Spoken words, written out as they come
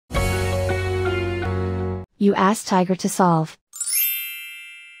You ask Tiger to solve.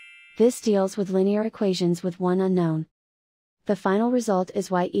 This deals with linear equations with one unknown. The final result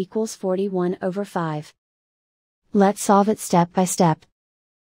is y equals 41/5. Let's solve it step by step.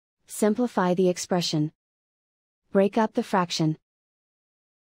 Simplify the expression. Break up the fraction.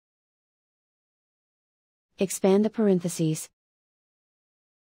 Expand the parentheses.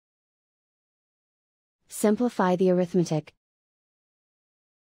 Simplify the arithmetic.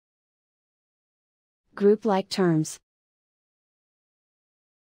 Group like terms.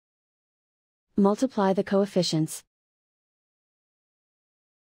 Multiply the coefficients.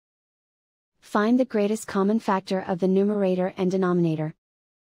 Find the greatest common factor of the numerator and denominator.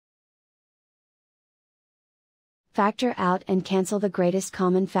 Factor out and cancel the greatest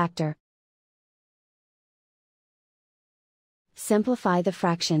common factor. Simplify the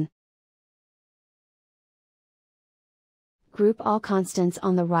fraction. Group all constants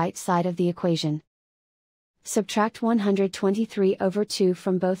on the right side of the equation. Subtract 123/2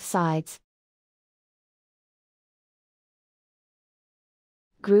 from both sides.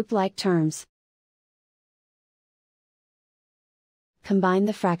 Group like terms. Combine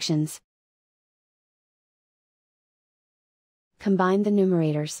the fractions. Combine the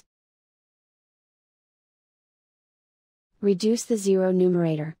numerators. Reduce the zero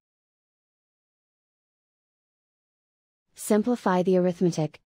numerator. Simplify the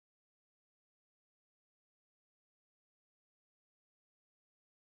arithmetic.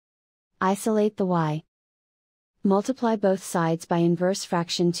 Isolate the y. Multiply both sides by inverse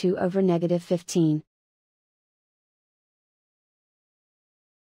fraction 2/-15.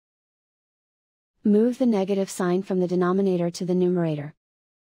 Move the negative sign from the denominator to the numerator.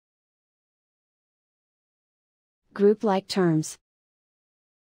 Group like terms.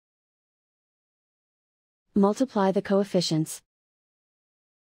 Multiply the coefficients.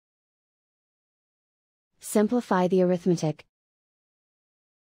 Simplify the arithmetic.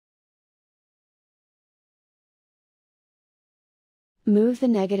 Move the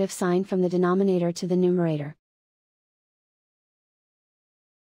negative sign from the denominator to the numerator.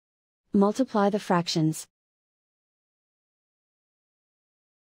 Multiply the fractions.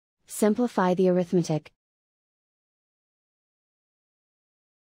 Simplify the arithmetic.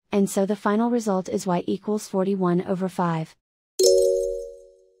 And so the final result is y equals 41/5.